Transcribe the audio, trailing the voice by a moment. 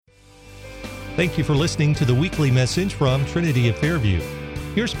Thank you for listening to the weekly message from Trinity of Fairview.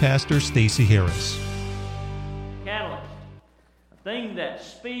 Here's Pastor Stacy Harris. Catalyst, a thing that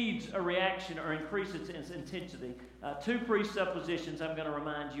speeds a reaction or increases its intensity. Two presuppositions I'm going to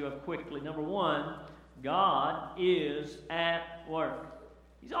remind you of quickly. Number one, God is at work.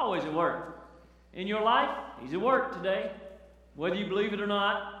 He's always at work. In your life, He's at work today. Whether you believe it or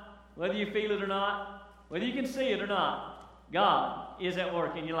not, whether you feel it or not, whether you can see it or not, God is at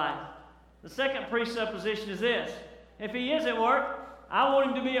work in your life. The second presupposition is this: if He is at work, I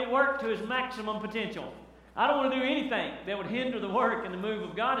want Him to be at work to His maximum potential. I don't want to do anything that would hinder the work and the move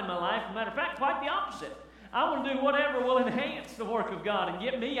of God in my life. As a matter of fact, quite the opposite. I want to do whatever will enhance the work of God and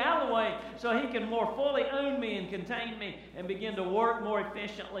get me out of the way so He can more fully own me and contain me and begin to work more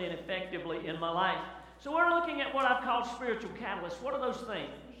efficiently and effectively in my life. So we're looking at what I've called spiritual catalysts. What are those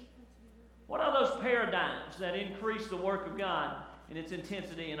things? What are those paradigms that increase the work of God and its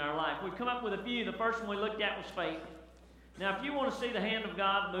intensity in our life? We've come up with a few. The first one we looked at was faith. Now, if you want to see the hand of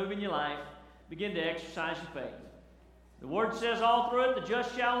God move in your life, begin to exercise your faith. The Word says all through it, the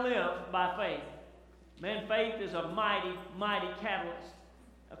just shall live by faith. Man, faith is a mighty, mighty catalyst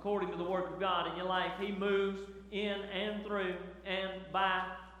according to the work of God in your life. He moves in and through and by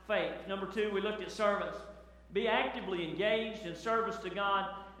faith. Number two, we looked at service. Be actively engaged in service to God,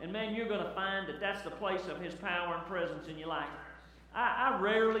 and man, you're going to find that that's the place of His power and presence in your life. I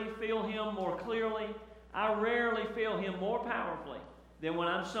rarely feel Him more clearly. I rarely feel Him more powerfully than when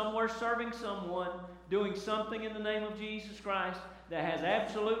I'm somewhere serving someone, doing something in the name of Jesus Christ that has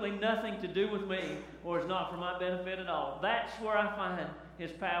absolutely nothing to do with me or is not for my benefit at all. That's where I find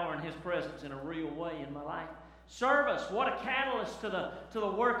His power and His presence in a real way in my life. Service, what a catalyst to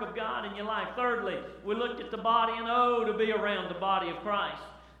the work of God in your life. Thirdly, we looked at the body, and to be around the body of Christ.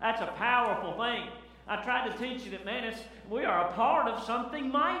 That's a powerful thing. I tried to teach you that, man, we are a part of something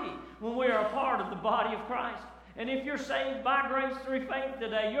mighty when we are a part of the body of Christ. And if you're saved by grace through faith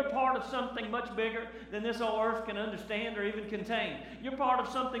today, you're part of something much bigger than this old earth can understand or even contain. You're part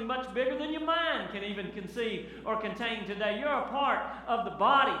of something much bigger than your mind can even conceive or contain today. You're a part of the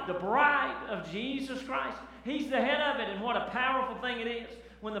body, the bride of Jesus Christ. He's the head of it, and what a powerful thing it is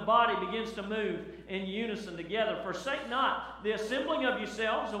when the body begins to move in unison together. Forsake not the assembling of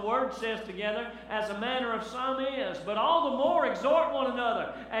yourselves, the Word says together, as a manner of some is, but all the more exhort one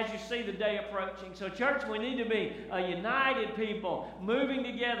another as you see the day approaching. So church, we need to be a united people, moving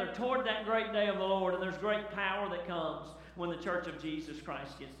together toward that great day of the Lord, and there's great power that comes when the church of Jesus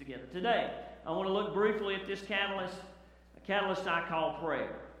Christ gets together. Today, I want to look briefly at this catalyst, a catalyst I call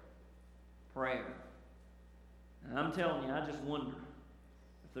prayer. Prayer. And I'm telling you, I just wonder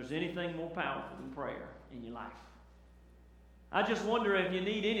if there's anything more powerful than prayer in your life. I just wonder if you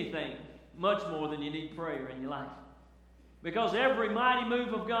need anything much more than you need prayer in your life. Because every mighty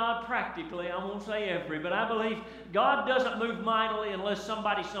move of God, practically, I won't say every, but I believe God doesn't move mightily unless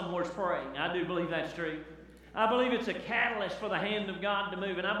somebody somewhere's praying. I do believe that's true. I believe it's a catalyst for the hand of God to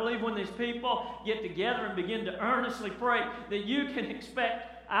move. And I believe when these people get together and begin to earnestly pray, that you can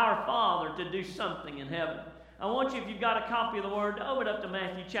expect our Father to do something in heaven. I want you, if you've got a copy of the Word, to open up to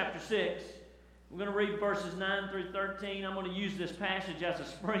Matthew chapter 6. We're going to read verses 9 through 13. I'm going to use this passage as a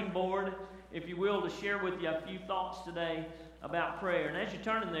springboard, if you will, to share with you a few thoughts today about prayer. And as you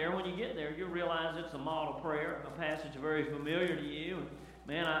turn in there, when you get there, you'll realize it's a model prayer, a passage very familiar to you. And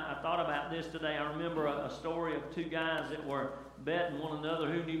man, I thought about this today. I remember a story of two guys that were betting one another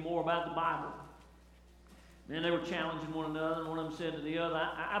who knew more about the Bible. Man, they were challenging one another, and one of them said to the other,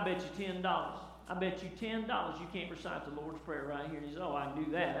 I bet you $10. I bet you $10 you can't recite the Lord's Prayer right here. And he said, I can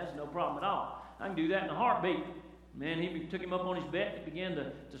do that. That's no problem at all. I can do that in a heartbeat. Man, he took him up on his bet and began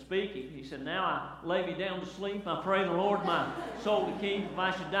to speak. He said, now I lay me down to sleep. I pray the Lord my soul to keep. If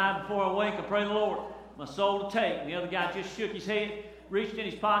I should die before I wake, I pray the Lord my soul to take. And the other guy just shook his head, reached in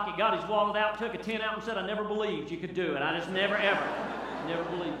his pocket, got his wallet out, took a 10 out and said, I never believed you could do it. I just never, ever, never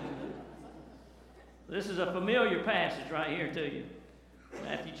believed you could do it. This is a familiar passage right here to you.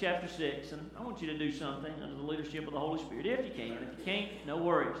 Matthew chapter 6, and I want you to do something under the leadership of the Holy Spirit, if you can. If you can't, no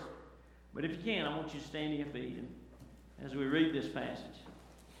worries. But if you can, I want you to stand to your feet. And as we read this passage,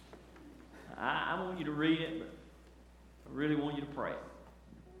 I want you to read it, but I really want you to pray it.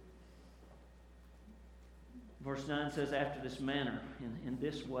 Verse 9 says, after this manner, in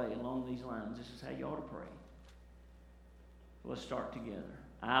this way, along these lines, this is how you ought to pray. Let's start together.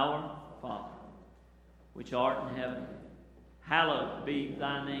 Our Father, which art in heaven, hallowed be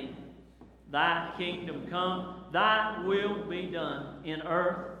thy name. Thy kingdom come, thy will be done in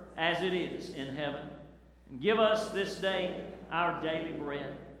earth as it is in heaven. And give us this day our daily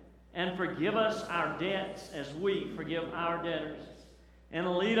bread. And forgive us our debts as we forgive our debtors. and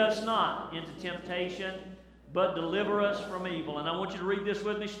lead us not into temptation, but deliver us from evil. And I want you to read this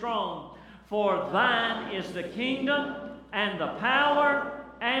with me strong. For thine is the kingdom and the power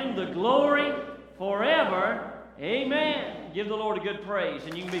and the glory forever. Amen. Give the Lord a good praise,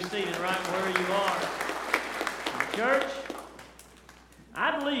 and you can be seated right where you are. Church,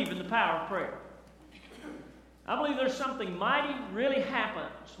 I believe in the power of prayer. I believe there's something mighty really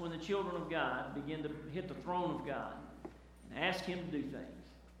happens when the children of God begin to hit the throne of God and ask Him to do things.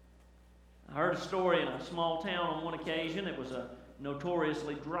 I heard a story in a small town on one occasion. It was a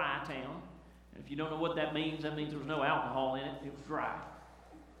notoriously dry town. And if you don't know what that means there was no alcohol in it. It was dry.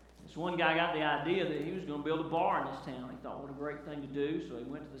 This one guy got the idea that he was going to build a bar in this town. He thought, what a great thing to do. So he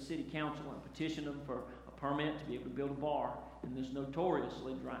went to the city council and petitioned them for a permit to be able to build a bar in this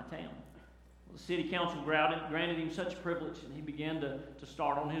notoriously dry town. Well, the city council granted him such privilege, and he began to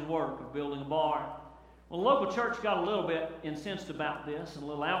start on his work of building a bar. Well, the local church got a little bit incensed about this and a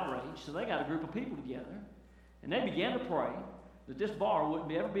little outraged, so they got a group of people together, and they began to pray that this bar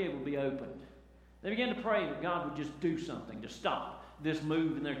wouldn't ever be able to be opened. They began to pray that God would just do something to stop this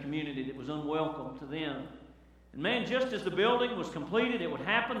move in their community that was unwelcome to them. And man, just as the building was completed, it would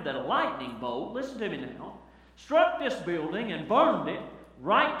happen that a lightning bolt, listen to me now, struck this building and burned it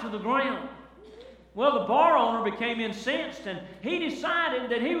right to the ground. Well, the bar owner became incensed, and he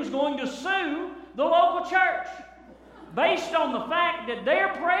decided that he was going to sue the local church based on the fact that their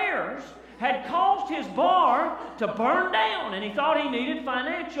prayers had caused his bar to burn down, and he thought he needed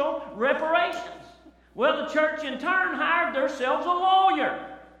financial reparations. Well, the church in turn hired themselves a lawyer,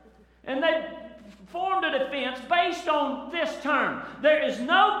 and they formed a defense based on this term. There is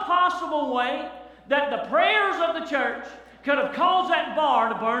no possible way that the prayers of the church could have caused that bar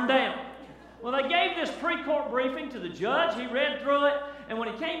to burn down. Well, they gave this pre-court briefing to the judge. He read through it, and when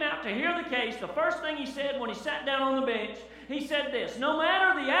he came out to hear the case, the first thing he said when he sat down on the bench, he said this: no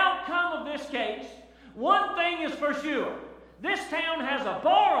matter the outcome of this case, one thing is for sure. This town has a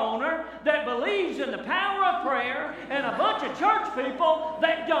bar owner that believes in the power of prayer and a bunch of church people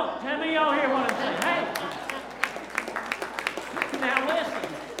that don't. How many of y'all hear what I'm saying? Hey, now listen.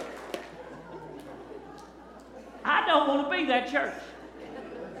 I don't want to be that church.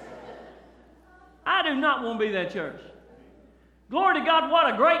 I do not want to be that church. Glory to God,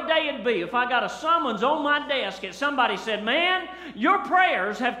 what a great day it'd be if I got a summons on my desk and somebody said, man, your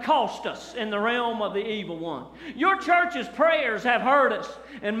prayers have cost us in the realm of the evil one. Your church's prayers have hurt us.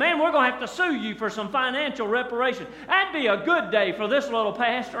 And man, we're going to have to sue you for some financial reparation. That'd be a good day for this little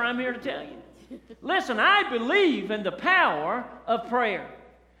pastor, I'm here to tell you. Listen, I believe in the power of prayer.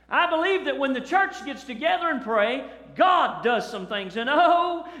 I believe that when the church gets together and pray, God does some things. And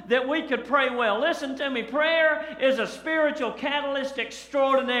oh, that we could pray well. Listen to me. Prayer is a spiritual catalyst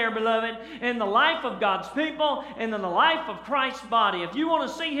extraordinaire, beloved, in the life of God's people and in the life of Christ's body. If you want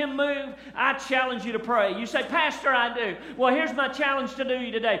to see Him move, I challenge you to pray. You say, Pastor, I do. Well, here's my challenge to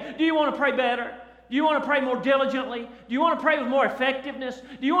you today. Do you want to pray better? Do you want to pray more diligently? Do you want to pray with more effectiveness?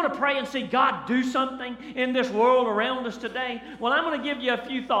 Do you want to pray and see God do something in this world around us today? Well, I'm going to give you a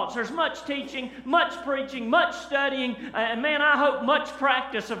few thoughts. There's much teaching, much preaching, much studying, and man, I hope much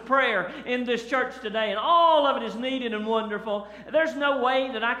practice of prayer in this church today, and all of it is needed and wonderful. There's no way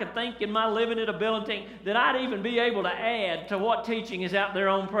that I could think in my limited ability that I'd even be able to add to what teaching is out there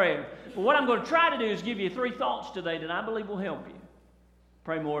on prayer. But what I'm going to try to do is give you 3 thoughts today that I believe will help you.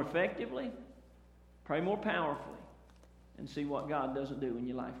 Pray more effectively. Pray more powerfully, and see what God doesn't do in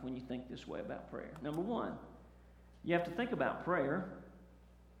your life when you think this way about prayer. Number 1, you have to think about prayer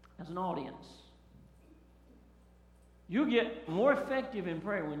as an audience. You'll get more effective in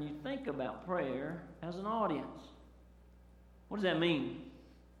prayer when you think about prayer as an audience. What does that mean?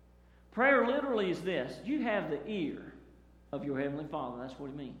 Prayer literally is this: you have the ear of your Heavenly Father. That's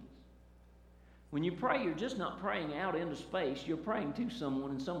what it means. When you pray, you're just not praying out into space. You're praying to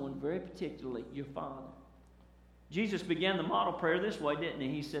someone, and someone very particularly, your Father. Jesus began the model prayer this way, didn't He?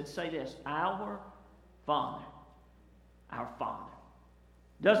 He said, say this: Our Father, our Father.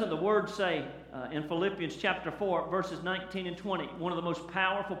 Doesn't the Word say in Philippians chapter 4, verses 19 and 20, one of the most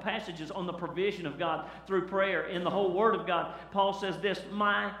powerful passages on the provision of God through prayer in the whole Word of God? Paul says this: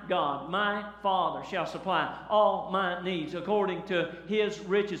 my God, my Father shall supply all my needs according to His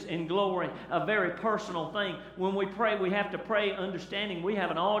riches in glory. A very personal thing. When we pray, we have to pray understanding we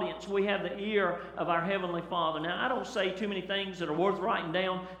have an audience. We have the ear of our Heavenly Father. Now, I don't say too many things that are worth writing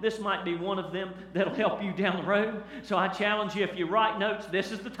down. This might be one of them that'll help you down the road. So I challenge you, if you write notes,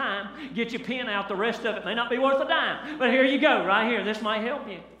 this is the time. Get your pen out. The rest of it may not be worth a dime. But here you go, right here. This might help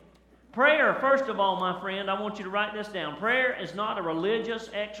you. Prayer, first of all, my friend, I want you to write this down. Prayer is not a religious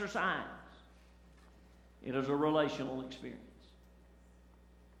exercise. It is a relational experience.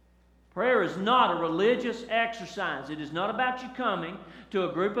 Prayer is not a religious exercise. It is not about you coming to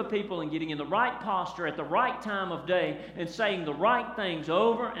a group of people and getting in the right posture at the right time of day and saying the right things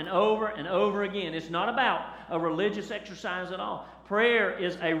over and over and over again. It's not about a religious exercise at all. Prayer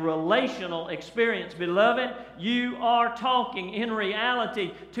is a relational experience. Beloved, you are talking in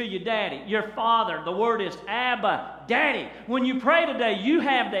reality to your daddy, your father. The word is Abba, Daddy. When you pray today, you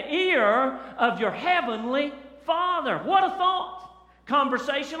have the ear of your heavenly Father. What a thought!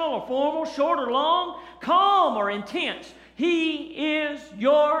 Conversational or formal, short or long, calm or intense. He is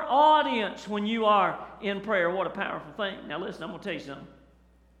your audience when you are in prayer. What a powerful thing. Now listen, I'm going to tell you something.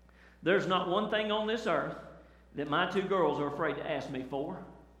 There's not one thing on this earth that my two girls are afraid to ask me for.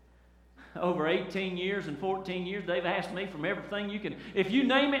 Over 18 years and 14 years, they've asked me from everything you can. If you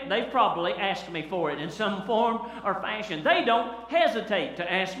name it, they've probably asked me for it in some form or fashion. They don't hesitate to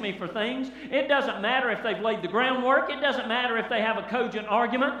ask me for things. It doesn't matter if they've laid the groundwork. It doesn't matter if they have a cogent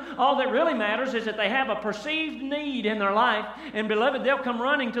argument. All that really matters is that they have a perceived need in their life. And beloved, they'll come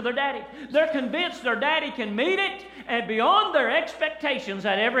running to their daddy. They're convinced their daddy can meet it, and beyond their expectations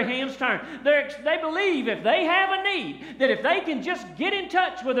at every hand's turn. They believe if they have a need, that if they can just get in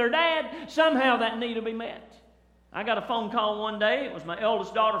touch with their dad, somehow that need will be met. I got a phone call one day. It was my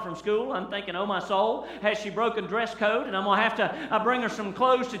eldest daughter from school. I'm thinking, oh my soul, has she broken dress code? And I'm going to have to bring her some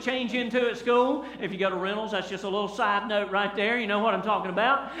clothes to change into at school. If you go to Reynolds, that's just a little side note right there. You know what I'm talking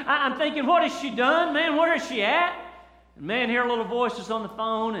about. I'm thinking, what has she done? Man, where is she at? And man, hear little voices on the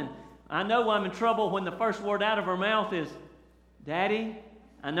phone, and I know I'm in trouble when the first word out of her mouth is, Daddy.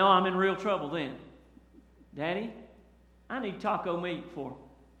 I know I'm in real trouble then. Daddy, I need taco meat for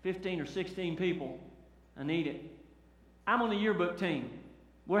 15 or 16 people. I need it. I'm on the yearbook team.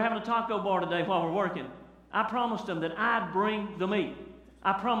 We're having a taco bar today while we're working. I promised them that I'd bring the meat.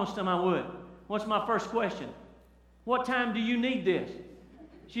 I promised them I would. What's my first question? What time do you need this?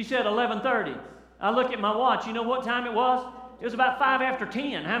 She said 11:30. I look at my watch. You know what time it was? It was about 5 after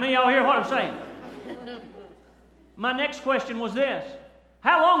 10. How many of y'all hear what I'm saying? My next question was this.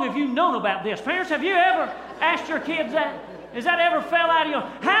 How long have you known about this? Parents, have you ever asked your kids that? Has that ever fell out of your...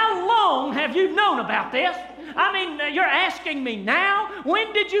 How long have you known about this? I mean, you're asking me now?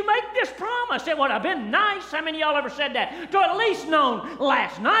 When did you make this promise? It would have been nice. How many of y'all ever said that? To at least known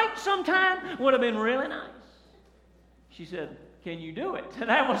last night sometime would have been really nice. She said, can you do it?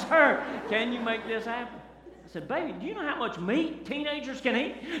 That was her. Can you make this happen? I said, baby, do you know how much meat teenagers can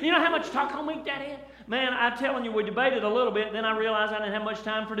eat? You know how much taco meat that is? Man, I'm telling you, we debated a little bit, then I realized I didn't have much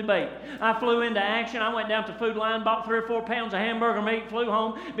time for debate. I flew into action. I went down to Food Line, bought 3 or 4 pounds of hamburger meat, flew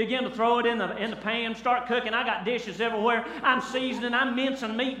home, began to throw it in the pan, start cooking. I got dishes everywhere. I'm seasoning, I'm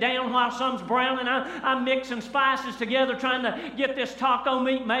mincing meat down while some's browning. I'm mixing spices together, trying to get this taco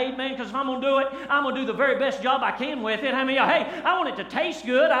meat made, man, because if I'm going to do it, I'm going to do the very best job I can with it. I mean, hey, I want it to taste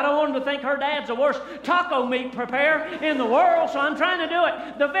good. I don't want them to think her dad's the worst taco meat preparer in the world, so I'm trying to do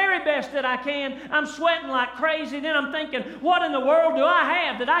it the very best that I can. I'm sweating like crazy. Then I'm thinking, what in the world do I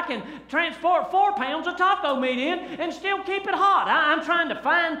have that I can transport 4 pounds of taco meat in and still keep it hot? I'm trying to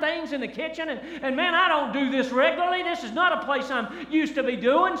find things in the kitchen, and man, I don't do this regularly. This is not a place I'm used to be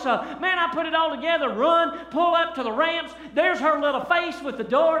doing. So, man, I put it all together, run, pull up to the ramps. There's her little face with the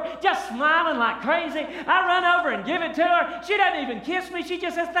door, just smiling like crazy. I run over and give it to her. She doesn't even kiss me. She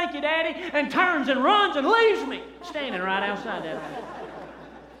just says, thank you, Daddy, and turns and runs and leaves me standing right outside that house.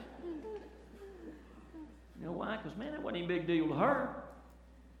 You know why? Because, man, that wasn't any big deal to her.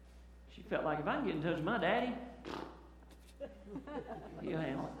 She felt like if I can get in touch with my daddy, he'll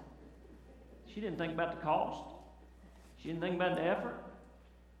handle it. She didn't think about the cost. She didn't think about the effort.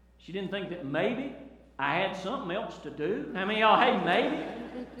 She didn't think that maybe I had something else to do. How many of y'all,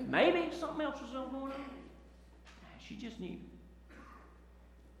 hey, maybe something else was going on? She just knew.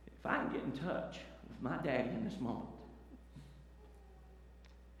 If I can get in touch with my daddy in this moment,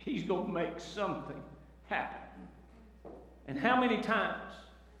 he's going to make something happen. And how many times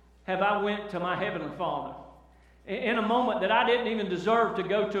have I went to my Heavenly Father in a moment that I didn't even deserve to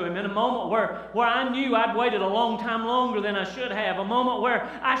go to Him, in a moment where I knew I'd waited a long time longer than I should have, a moment where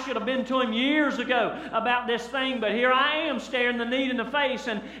I should have been to Him years ago about this thing, but here I am staring the need in the face,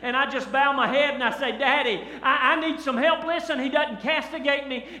 and I just bow my head and I say, Daddy, I need some help. Listen, He doesn't castigate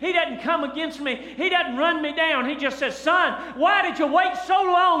me. He doesn't come against me. He doesn't run me down. He just says, son, why did you wait so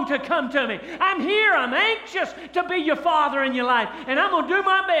long to come to me? I'm here. I'm anxious to be your Father in your life, and I'm going to do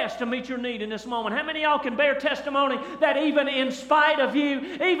my best to meet your need in this moment. How many of y'all can bear testimony that even in spite of you,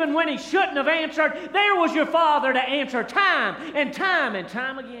 even when He shouldn't have answered, there was your Father to answer time and time and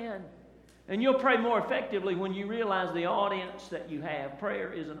time again? And you'll pray more effectively when you realize the audience that you have.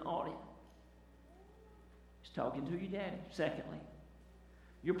 Prayer is an audience. He's talking to your daddy. Secondly,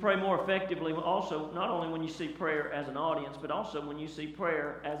 You'll pray more effectively also, not only when you see prayer as an audience, but also when you see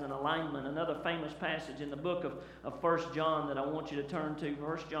prayer as an alignment. Another famous passage in the book of 1 John that I want you to turn to,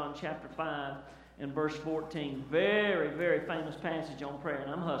 1 John chapter 5 and verse 14. Very, very famous passage on prayer, and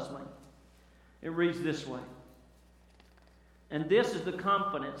I'm hustling. It reads this way. And this is the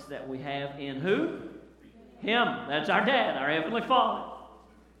confidence that we have in who? Him. That's our dad, our Heavenly Father.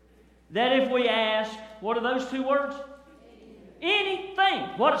 That if we ask, what are those two words?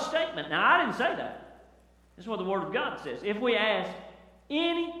 Anything. What a statement. Now, I didn't say that. This is what the Word of God says. If we ask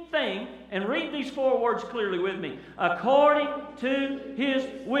anything, and read these four words clearly with me, according to His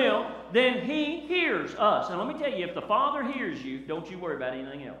will, then He hears us. And let me tell you, if the Father hears you, don't you worry about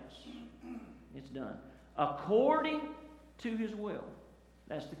anything else. It's done. According to His will.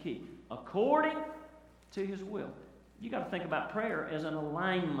 That's the key. According to His will. You got to think about prayer as an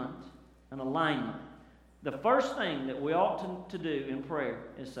alignment. An alignment. The first thing that we ought to do in prayer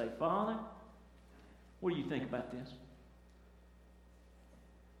is say, Father, what do you think about this?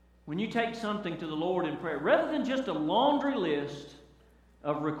 When you take something to the Lord in prayer, rather than just a laundry list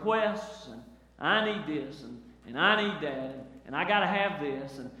of requests, and I need this, and I need that, and I got to have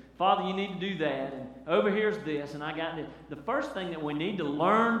this, and Father, you need to do that, and over here's this, and I got this. The first thing that we need to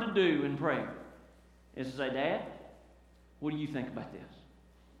learn to do in prayer is to say, Dad, what do you think about this?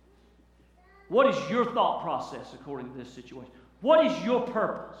 What is your thought process according to this situation? What is your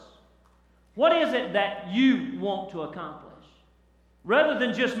purpose? What is it that you want to accomplish? Rather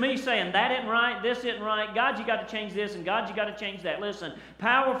than just me saying, that isn't right, this isn't right, God, you got to change this, and God, you got to change that. Listen,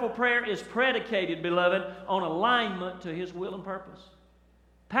 powerful prayer is predicated, beloved, on alignment to His will and purpose.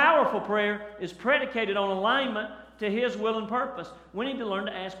 Powerful prayer is predicated on alignment to His will and purpose. We need to learn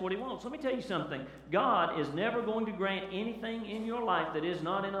to ask what He wants. Let me tell you something. God is never going to grant anything in your life that is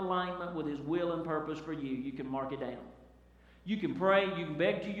not in alignment with His will and purpose for you. You can mark it down. You can pray, you can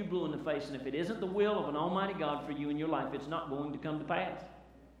beg till you're blue in the face, and if it isn't the will of an almighty God for you in your life, it's not going to come to pass.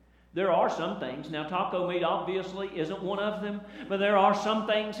 There are some things. Now, taco meat obviously isn't one of them, but there are some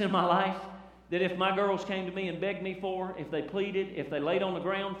things in my life that if my girls came to me and begged me for, if they pleaded, if they laid on the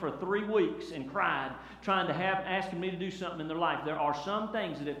ground for 3 weeks and cried, asking me to do something in their life, there are some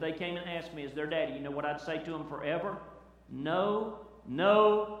things that if they came and asked me as their daddy, you know what I'd say to them forever? No,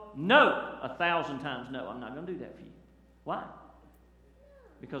 no, no. 1,000 times no. I'm not going to do that for you. Why?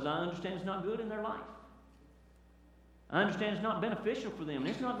 Because I understand it's not good in their life. I understand it's not beneficial for them, and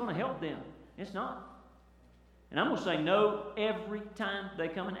it's not going to help them. It's not. And I'm going to say no every time they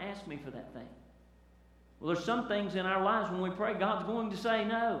come and ask me for that thing. Well, there's some things in our lives when we pray, God's going to say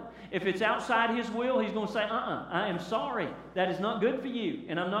no. If it's outside His will, He's going to say, I am sorry. That is not good for you.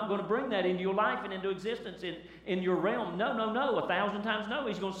 And I'm not going to bring that into your life and into existence in your realm. No, no, no. 1,000 times no.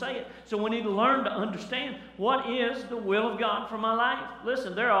 He's going to say it. So we need to learn to understand what is the will of God for my life.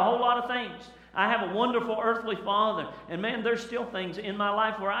 Listen, there are a whole lot of things. I have a wonderful earthly Father. And man, there's still things in my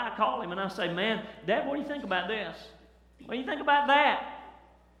life where I call Him and I say, man, Dad, what do you think about this? What do you think about that?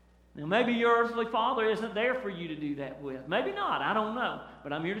 Now, maybe your earthly Father isn't there for you to do that with. Maybe not. I don't know.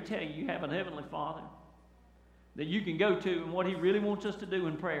 But I'm here to tell you, you have a Heavenly Father that you can go to, and what He really wants us to do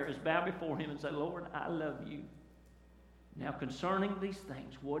in prayer is bow before Him and say, Lord, I love you. Now, concerning these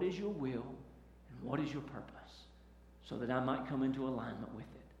things, what is your will and what is your purpose? So that I might come into alignment with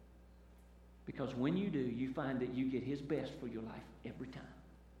it. Because when you do, you find that you get His best for your life every time.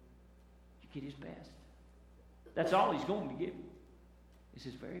 You get His best. That's all He's going to give you. It's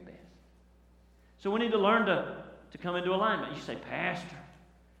His very best. So we need to learn to come into alignment. You say, Pastor,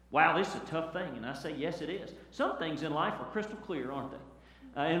 wow, this is a tough thing. And I say, yes, it is. Some things in life are crystal clear, aren't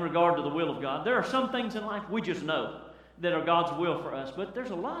they? In regard to the will of God. There are some things in life we just know that are God's will for us. But there's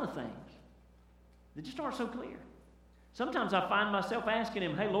a lot of things that just aren't so clear. Sometimes I find myself asking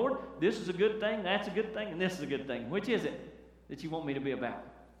Him, hey, Lord, this is a good thing, that's a good thing, and this is a good thing. Which is it that you want me to be about?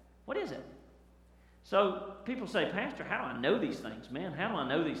 What is it? So people say, Pastor, how do I know these things? Man, how do I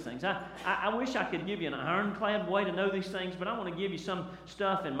know these things? I wish I could give you an ironclad way to know these things, but I want to give you some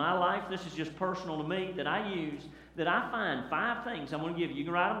stuff in my life. This is just personal to me that I use, that I find 5 things I'm going to give you. You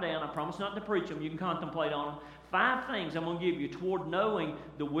can write them down. I promise not to preach them. You can contemplate on them. 5 things I'm going to give you toward knowing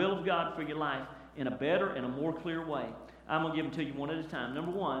the will of God for your life in a better and a more clear way. I'm going to give them to you one at a time.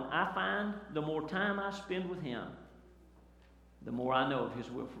 Number 1, I find the more time I spend with Him, the more I know of His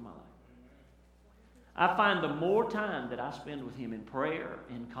will for my life. I find the more time that I spend with Him in prayer,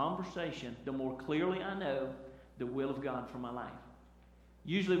 in conversation, the more clearly I know the will of God for my life.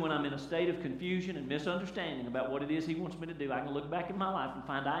 Usually when I'm in a state of confusion and misunderstanding about what it is He wants me to do, I can look back in my life and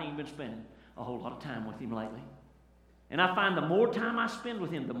find I ain't been spending a whole lot of time with Him lately. And I find the more time I spend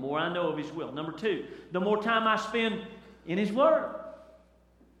with Him, the more I know of His will. Number 2, the more time I spend in His Word.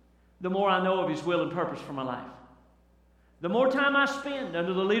 the more I know of His will and purpose for my life. The more time I spend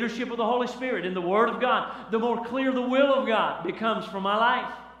under the leadership of the Holy Spirit in the Word of God, the more clear the will of God becomes for my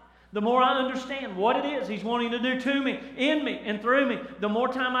life. The more I understand what it is He's wanting to do to me, in me, and through me, the more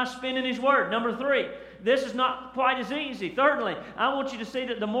time I spend in His Word. Number 3, this is not quite as easy. Thirdly, I want you to see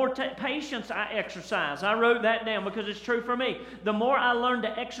that the more patience I exercise, I wrote that down because it's true for me. The more I learn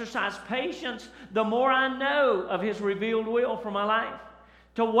to exercise patience, the more I know of His revealed will for my life.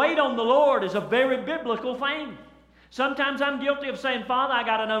 To wait on the Lord is a very biblical thing. Sometimes I'm guilty of saying, Father, I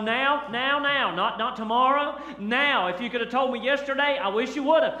got to know now, not tomorrow, now. If you could have told me yesterday, I wish you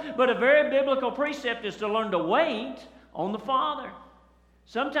would have. But a very biblical precept is to learn to wait on the Father.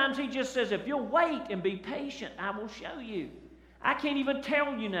 Sometimes He just says, if you'll wait and be patient, I will show you. I can't even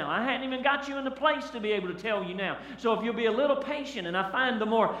tell you now. I hadn't even got you in the place to be able to tell you now. So if you'll be a little patient, and I find the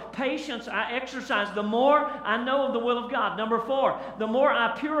more patience I exercise, the more I know of the will of God. Number 4, the more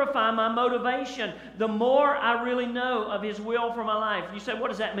I purify my motivation, the more I really know of His will for my life. You say, what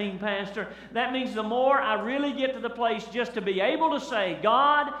does that mean, Pastor? That means the more I really get to the place just to be able to say,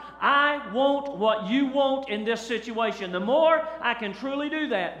 God, I want what you want in this situation. The more I can truly do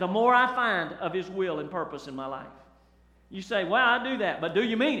that, the more I find of His will and purpose in my life. You say, well, I do that, but do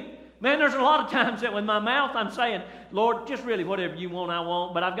you mean it? Man, there's a lot of times that with my mouth I'm saying, Lord, just really whatever you want, I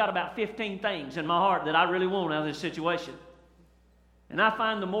want, but I've got about 15 things in my heart that I really want out of this situation. And I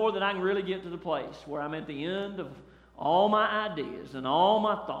find the more that I can really get to the place where I'm at the end of all my ideas and all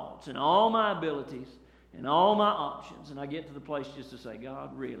my thoughts and all my abilities and all my options, and I get to the place just to say,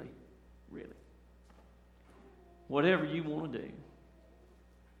 God, really, whatever you want to do,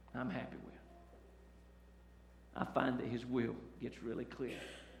 I'm happy with. I find that His will gets really clear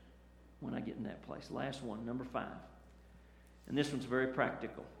when I get in that place. Last one, number 5. And this one's very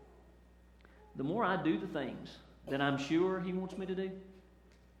practical. The more I do the things that I'm sure He wants me to do,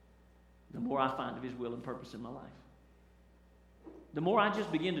 the more I find of His will and purpose in my life. The more I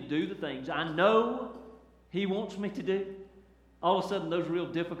just begin to do the things I know He wants me to do, all of a sudden those real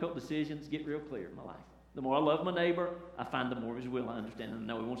difficult decisions get real clear in my life. The more I love my neighbor, I find the more of His will I understand and I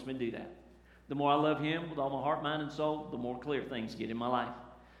know He wants me to do that. The more I love Him with all my heart, mind, and soul, the more clear things get in my life.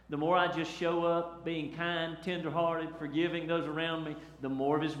 The more I just show up being kind, tender-hearted, forgiving those around me, the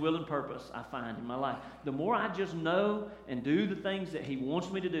more of His will and purpose I find in my life. The more I just know and do the things that He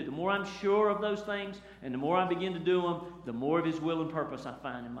wants me to do, the more I'm sure of those things, and the more I begin to do them, the more of His will and purpose I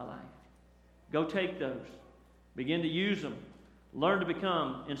find in my life. Go take those. Begin to use them. Learn to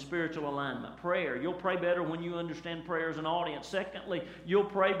become in spiritual alignment. Prayer. You'll pray better when you understand prayer as an audience. Secondly, you'll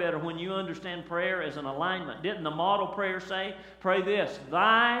pray better when you understand prayer as an alignment. Didn't the model prayer say, pray this,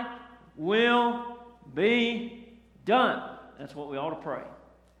 Thy will be done. That's what we ought to pray.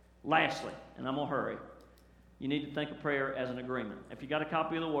 Lastly, and I'm going to hurry, you need to think of prayer as an agreement. If you got a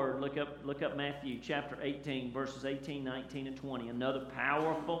copy of the Word, look up Matthew chapter 18, verses 18, 19, and 20. Another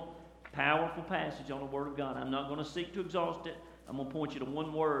powerful passage on the Word of God. I'm not going to seek to exhaust it. I'm going to point you to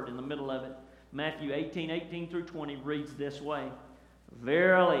one word in the middle of it. Matthew 18 through 20 reads this way.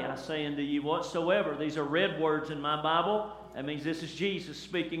 Verily, I say unto you, whatsoever, these are red words in my Bible. That means this is Jesus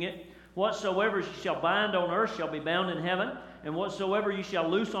speaking it. Whatsoever you shall bind on earth shall be bound in heaven, and whatsoever you shall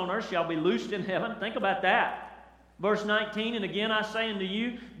loose on earth shall be loosed in heaven. Think about that. Verse 19, and again I say unto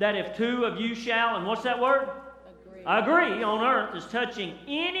you, that if 2 of you shall, and what's that word? Agree on earth is touching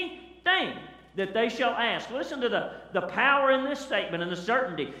anything that they shall ask. Listen to the power in this statement and the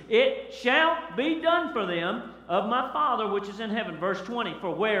certainty. It shall be done for them of my Father which is in heaven. Verse 20,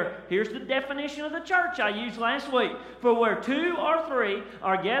 for where, here's the definition of the church I used last week. For where 2 or 3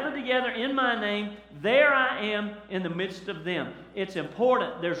 are gathered together in my name, there I am in the midst of them. It's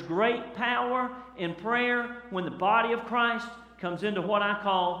important. There's great power in prayer when the body of Christ comes into what I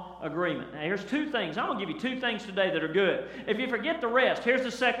call agreement. Now, here's 2 things. I'm going to give you 2 things today that are good. If you forget the rest, here's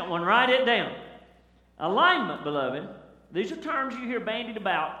the second one. Write it down. Alignment, beloved. These are terms you hear bandied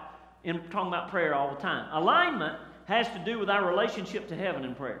about in talking about prayer all the time. Alignment has to do with our relationship to heaven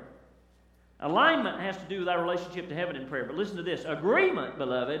in prayer. Alignment has to do with our relationship to heaven in prayer. But listen to this. Agreement,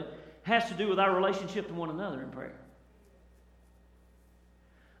 beloved, has to do with our relationship to one another in prayer.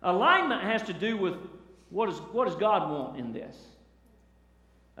 Alignment has to do with what does God want in this.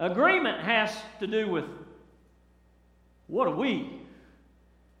 Agreement has to do with what are we?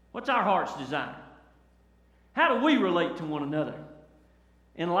 What's our heart's desire? How do we relate to one another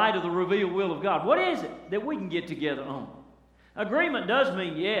in light of the revealed will of God? What is it that we can get together on? Agreement does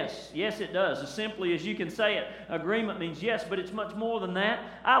mean yes. Yes, it does. As simply as you can say it, agreement means yes, but it's much more than that.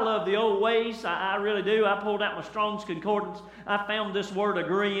 I love the old ways. I really do. I pulled out my Strong's Concordance. I found this word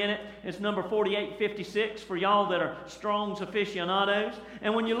agree in it. It's number 4856 for y'all that are Strong's aficionados.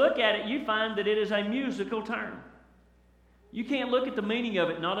 And when you look at it, you find that it is a musical term. You can't look at the meaning of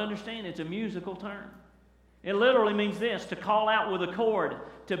it and not understand it's a musical term. It literally means this, to call out with a chord,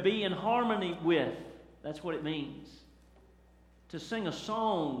 to be in harmony with. That's what it means. To sing a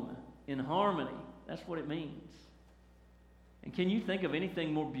song in harmony. That's what it means. And can you think of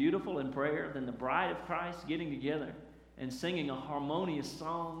anything more beautiful in prayer than the bride of Christ getting together and singing a harmonious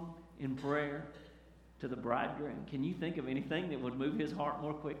song in prayer to the bridegroom? Can you think of anything that would move his heart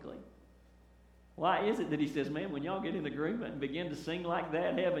more quickly? Why is it that he says, man, when y'all get in agreement and begin to sing like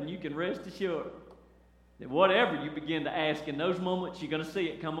that, heaven, you can rest assured that whatever you begin to ask in those moments, you're going to see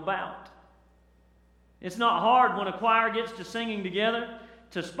it come about. It's not hard when a choir gets to singing together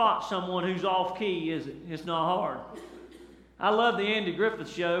to spot someone who's off key, is it? It's not hard. I love the Andy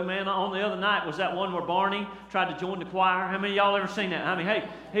Griffith show, man. On the other night was that one where Barney tried to join the choir. How many of y'all ever seen that? I mean, hey,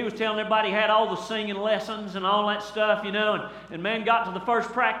 he was telling everybody he had all the singing lessons and all that stuff, you know, and man got to the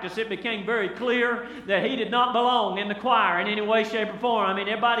first practice. It became very clear that he did not belong in the choir in any way, shape, or form. I mean,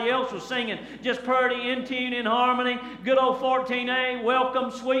 everybody else was singing just pretty, in tune, in harmony. Good old 14A,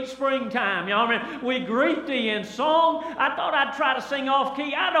 welcome, sweet springtime. Y'all remember, we greet thee in song. I thought I'd try to sing off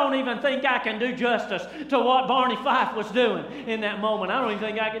key. I don't even think I can do justice to what Barney Fife was doing in that moment. I don't even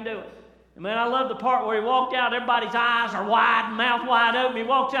think I can do it. And man, I love the part where he walked out, everybody's eyes are wide, mouth wide open. He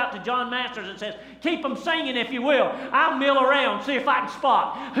walks out to John Masters and says, keep them singing if you will. I'll mill around, see if I can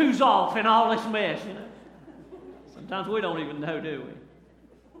spot who's off in all this mess. You know? Sometimes we don't even know, do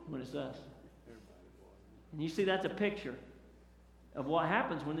we? When it's us. And you see, that's a picture of what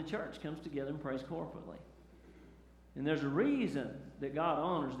happens when the church comes together and prays corporately. And there's a reason that God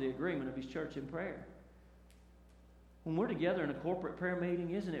honors the agreement of His church in prayer. When we're together in a corporate prayer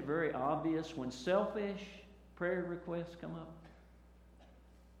meeting, isn't it very obvious when selfish prayer requests come up?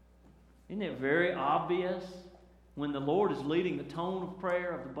 Isn't it very obvious when the Lord is leading the tone of prayer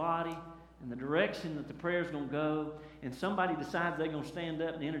of the body and the direction that the prayer is going to go, and somebody decides they're going to stand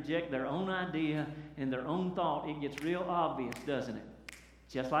up and interject their own idea and their own thought? It gets real obvious, doesn't it?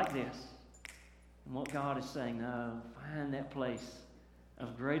 Just like this. And what God is saying, no, find that place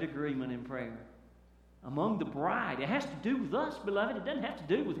of great agreement in prayer. Among the bride. It has to do with us, beloved. It doesn't have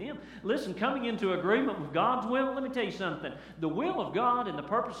to do with Him. Listen, coming into agreement with God's will, let me tell you something. The will of God and the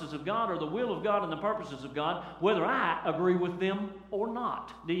purposes of God are the will of God and the purposes of God, whether I agree with them or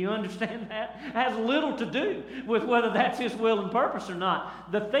not. Do you understand that? It has little to do with whether that's His will and purpose or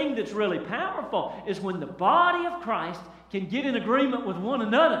not. The thing that's really powerful is when the body of Christ can get in agreement with one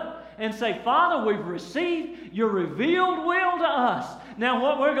another and say, Father, we've received your revealed will to us. Now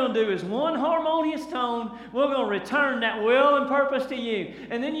what we're going to do is one harmonious tone. We're going to return that will and purpose to you.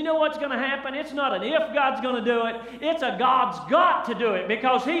 And then you know what's going to happen? It's not an if God's going to do it. It's a God's got to do it,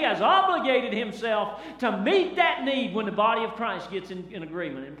 because He has obligated Himself to meet that need when the body of Christ gets in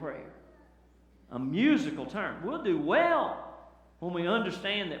agreement in prayer. A musical term. We'll do well when we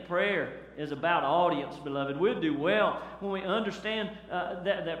understand that prayer is about audience, beloved. We'll do well when we understand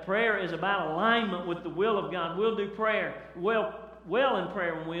that prayer is about alignment with the will of God. We'll do prayer well in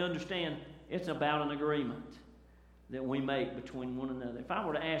prayer when we understand it's about an agreement that we make between one another. If I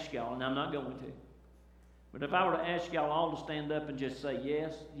were to ask y'all, and I'm not going to, but if I were to ask y'all all to stand up and just say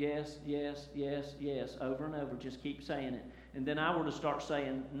yes, yes, yes, yes, yes, over and over, just keep saying it, and then I were to start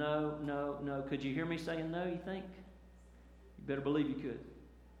saying no, no, no, could you hear me saying no, you think? You better believe you could.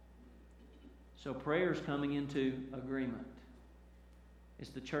 So prayer is coming into agreement. It's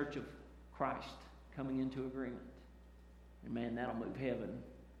the church of Christ coming into agreement. And man, that'll move heaven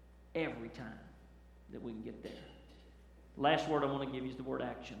every time that we can get there. The last word I want to give you is the word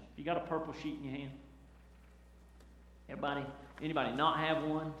action. You got a purple sheet in your hand? Anybody not have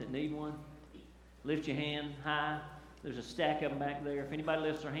one that need one? Lift your hand high. There's a stack of them back there. If anybody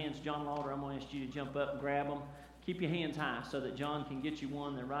lifts their hands, John Lauder, I'm going to ask you to jump up and grab them. Keep your hands high so that John can get you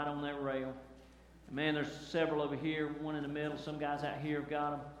one. They're right on that rail. And man, there's several over here, one in the middle. Some guys out here have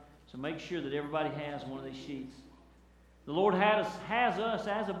got them. So make sure that everybody has one of these sheets. The Lord has us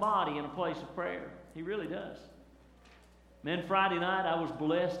as a body in a place of prayer. He really does. Man, Friday night I was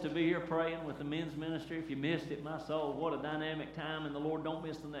blessed to be here praying with the men's ministry. If you missed it, my soul, what a dynamic time. And the Lord, don't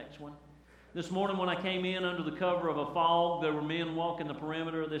miss the next one. This morning when I came in under the cover of a fog, there were men walking the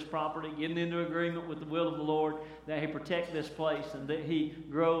perimeter of this property, getting into agreement with the will of the Lord, that He protect this place and that He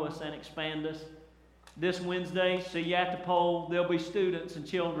grow us and expand us. This Wednesday, see you at the pole, there'll be students and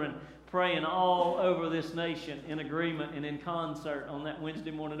children praying all over this nation in agreement and in concert on that Wednesday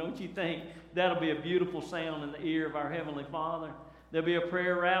morning. Don't you think that'll be a beautiful sound in the ear of our Heavenly Father? There'll be a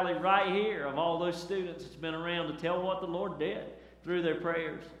prayer rally right here of all those students that's been around to tell what the Lord did through their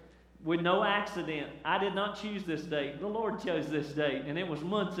prayers. With no accident. I did not choose this date. The Lord chose this date. And it was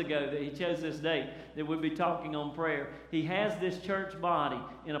months ago that He chose this date that we'd be talking on prayer. He has this church body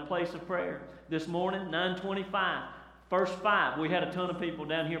in a place of prayer. This morning, 9:25. First 5, we had a ton of people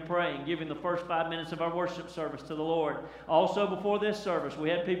down here praying, giving the first 5 minutes of our worship service to the Lord. Also, before this service, we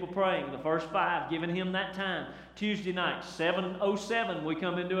had people praying the first 5, giving Him that time. Tuesday night, 7:07, we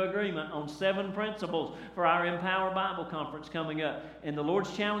come into agreement on 7 principles for our Empower Bible Conference coming up. And the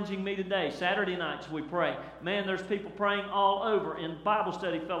Lord's challenging me today. Saturday nights, we pray. Man, there's people praying all over in Bible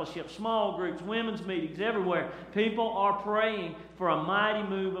study fellowship, small groups, women's meetings, everywhere. People are praying for a mighty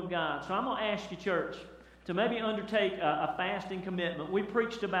move of God. So I'm going to ask you, church, to maybe undertake a fasting commitment. We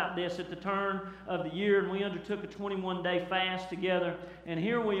preached about this at the turn of the year, and we undertook a 21-day fast together. And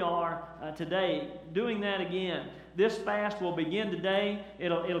here we are today doing that again. This fast will begin today.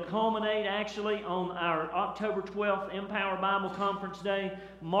 It'll culminate actually on our October 12th Empower Bible Conference Day.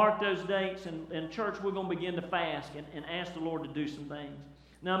 Mark those dates, and church, we're going to begin to fast and ask the Lord to do some things.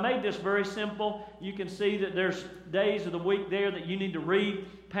 Now, I made this very simple. You can see that there's days of the week there that you need to read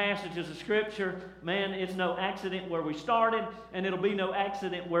passages of Scripture. Man, it's no accident where we started, and it'll be no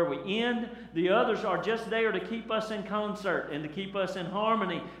accident where we end. The others are just there to keep us in concert and to keep us in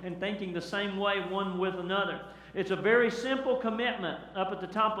harmony and thinking the same way one with another. It's a very simple commitment up at the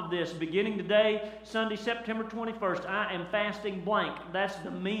top of this. Beginning today, Sunday, September 21st, I am fasting blank. That's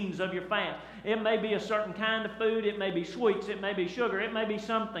the means of your fast. It may be a certain kind of food. It may be sweets. It may be sugar. It may be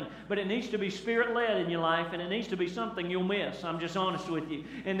something. But it needs to be Spirit-led in your life, and it needs to be something you'll miss. I'm just honest with you.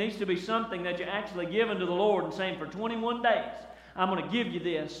 It needs to be something that you're actually giving to the Lord and saying, for 21 days, I'm going to give you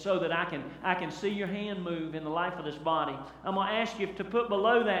this so that I can see your hand move in the life of this body. I'm going to ask you to put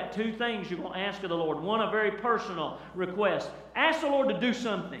below that 2 things you're going to ask of the Lord. One, a very personal request. Ask the Lord to do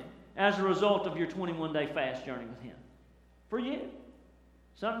something as a result of your 21-day fast journey with Him. For you.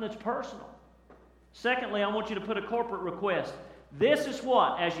 Something that's personal. Secondly, I want you to put a corporate request. This is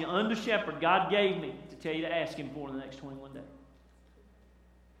what, as your under shepherd, God gave me to tell you to ask Him for in the next 21 days.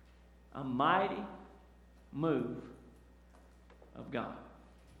 A mighty move of God.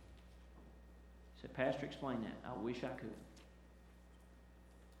 He said, Pastor, explain that. I wish I could.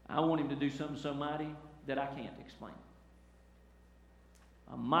 I want Him to do something so mighty that I can't explain it.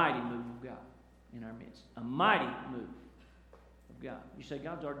 A mighty move of God in our midst. A mighty move of God. You say,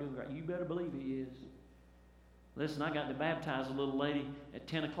 God's already doing great. You better believe He is. Listen, I got to baptize a little lady at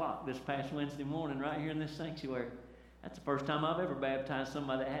 10 o'clock this past Wednesday morning right here in this sanctuary. That's the first time I've ever baptized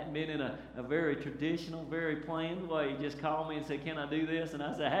somebody that hadn't been in a very traditional, very plain way. He just called me and said, can I do this? And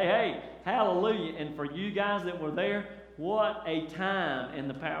I said, hey, hallelujah. And for you guys that were there, what a time in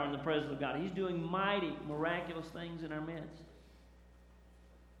the power and the presence of God. He's doing mighty, miraculous things in our midst.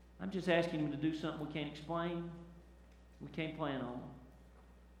 I'm just asking Him to do something we can't explain, we can't plan on.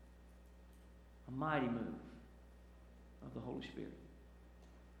 A mighty move of the Holy Spirit.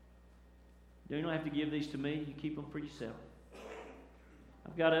 You don't have to give these to me. You keep them for yourself.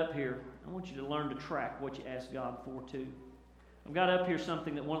 I've got up here, I want you to learn to track what you ask God for too. I've got up here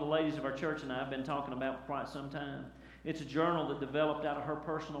something that one of the ladies of our church and I have been talking about for quite some time. It's a journal that developed out of her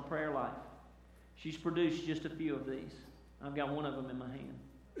personal prayer life. She's produced just a few of these. I've got one of them in my hand.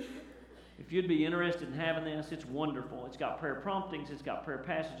 If you'd be interested in having this, it's wonderful. It's got prayer promptings. It's got prayer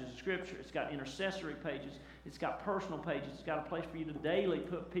passages of Scripture. It's got intercessory pages. It's got personal pages. It's got a place for you to daily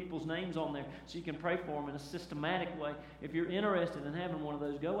put people's names on there so you can pray for them in a systematic way. If you're interested in having one of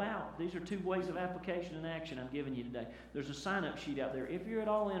those, go out. These are 2 ways of application and action I'm giving you today. There's a sign-up sheet out there. If you're at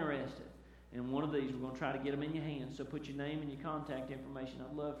all interested in one of these, we're going to try to get them in your hands. So put your name and your contact information.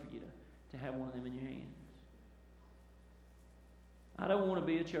 I'd love for you to have one of them in your hands. I don't want to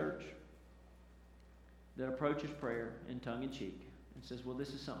be a church that approaches prayer in tongue-in-cheek and says, well, this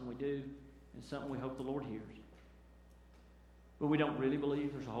is something we do and something we hope the Lord hears. But we don't really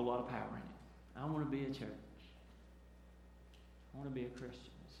believe there's a whole lot of power in it. I want to be a church. I want to be a Christian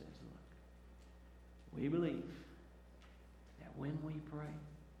that says, look, we believe that when we pray,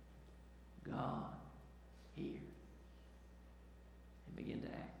 God hears and begin to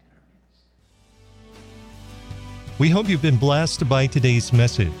act in our midst. We hope you've been blessed by today's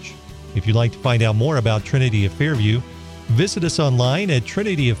message. If you'd like to find out more about Trinity of Fairview, visit us online at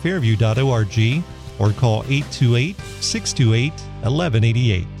trinityoffairview.org or call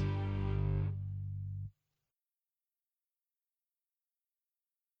 828-628-1188.